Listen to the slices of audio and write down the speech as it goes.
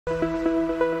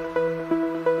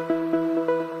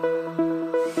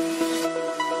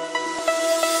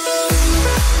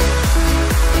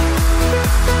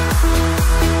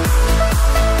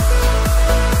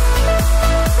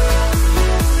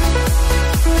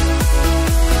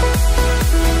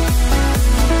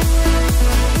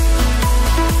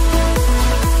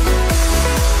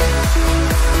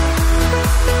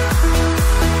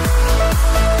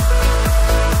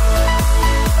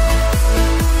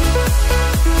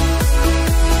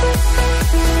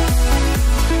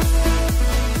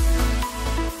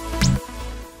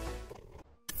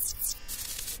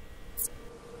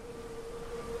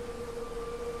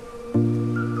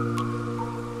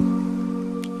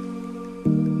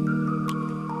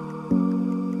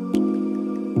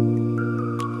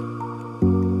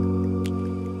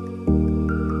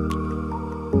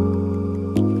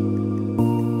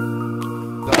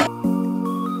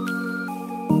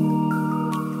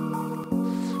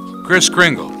Kris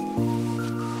Kringle,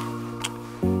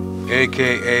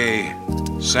 a.k.a.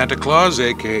 Santa Claus,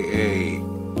 a.k.a.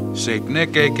 Saint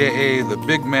Nick, a.k.a. the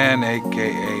Big Man,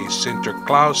 a.k.a.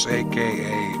 Sinterklaas,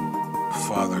 a.k.a.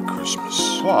 Father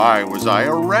Christmas. Why was I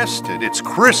arrested? It's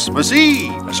Christmas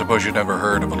Eve! I suppose you never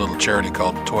heard of a little charity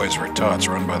called Toys for Tots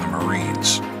run by the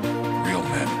Marines. Real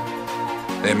men.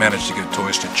 They managed to give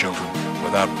toys to children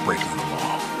without breaking the law.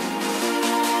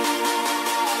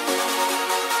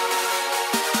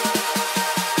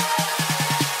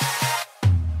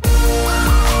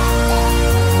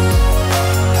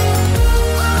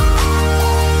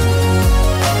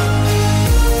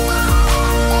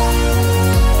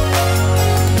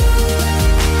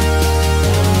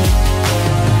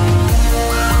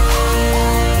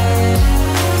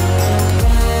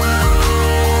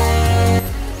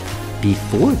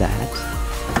 Before that,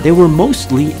 they were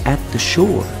mostly at the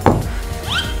shore.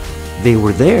 They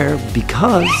were there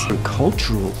because of the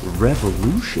Cultural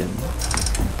Revolution.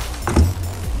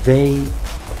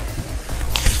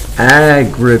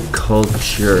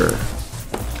 Agriculture.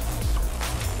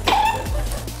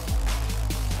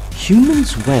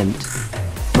 Humans went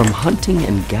from hunting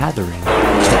and gathering to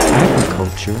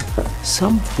agriculture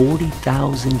some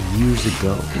 40,000 years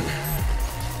ago.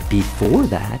 Before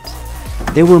that,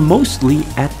 they were mostly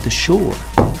at the shore.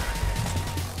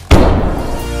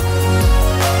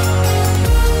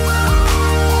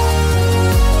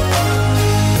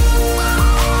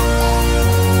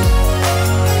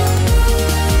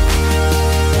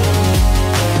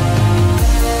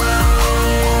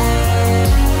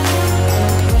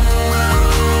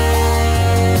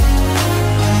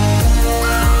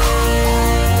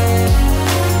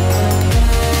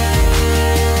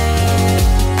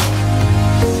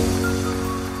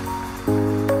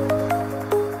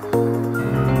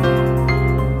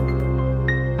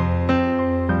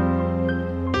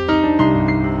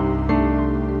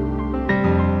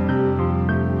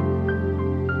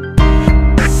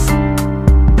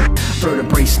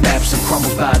 Vertebrae snaps and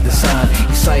crumbles by design.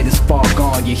 Your sight is far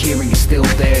gone, your hearing is still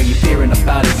there. You're fearing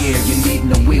about a year, you're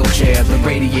needing a wheelchair. They're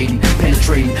radiating,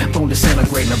 penetrating, bone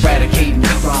disintegrating, eradicating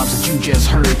rhymes that you just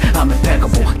heard. I'm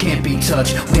impeccable, can't be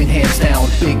touched, win hands down.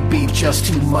 Big beat, just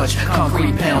too much,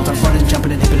 concrete pounds. I'm running,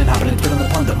 jumping and hipping and hopping and filling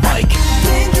upon the mic.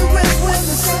 Dangerous when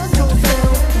the sun goes down.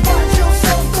 Watch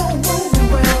yourself, don't move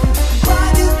around.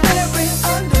 Pride is buried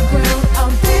underground.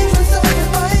 I'm dangerous on the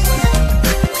mic.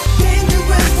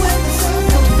 Dangerous when the sun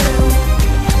goes down.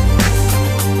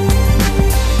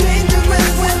 Dangerous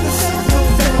when the sun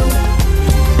goes down.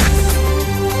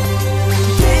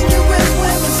 Dangerous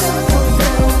when the sun goes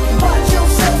down. Watch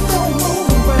yourself, don't move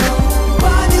around.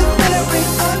 Pride is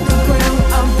buried underground.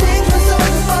 I'm dangerous on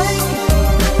the mic.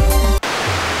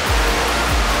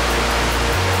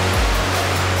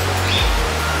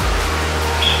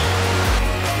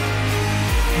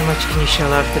 How much can you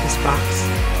shell out for this box?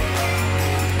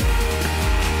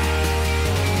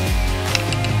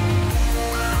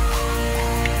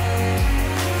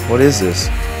 What is this?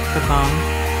 The bone.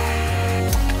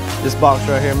 This box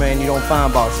right here, man, you don't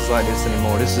find boxes like this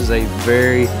anymore. This is a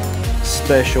very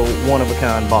special,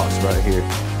 one-of-a-kind box right here.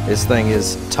 This thing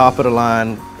is top of the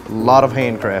line, a lot of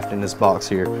handcraft in this box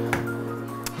here.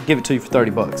 Give it to you for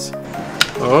 30 bucks.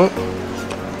 Oh,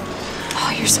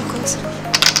 you're so close.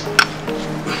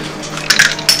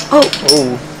 Oh!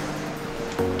 Oh.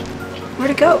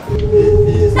 Where'd it go?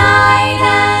 Night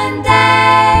and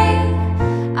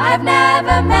day, I've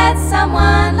never met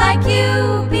someone like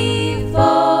you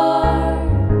before.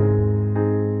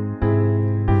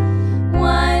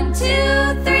 1,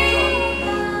 2, 3.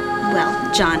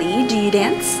 Well, Johnny, do you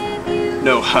dance?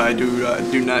 No, I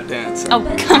do not dance. Oh,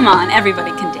 come on,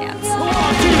 everybody can dance. 1, 2,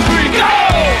 3, go!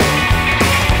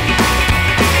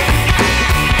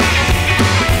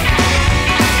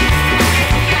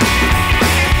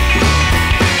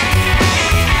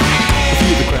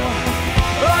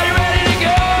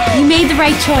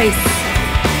 right choice.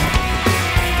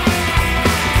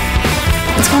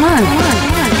 What's going on?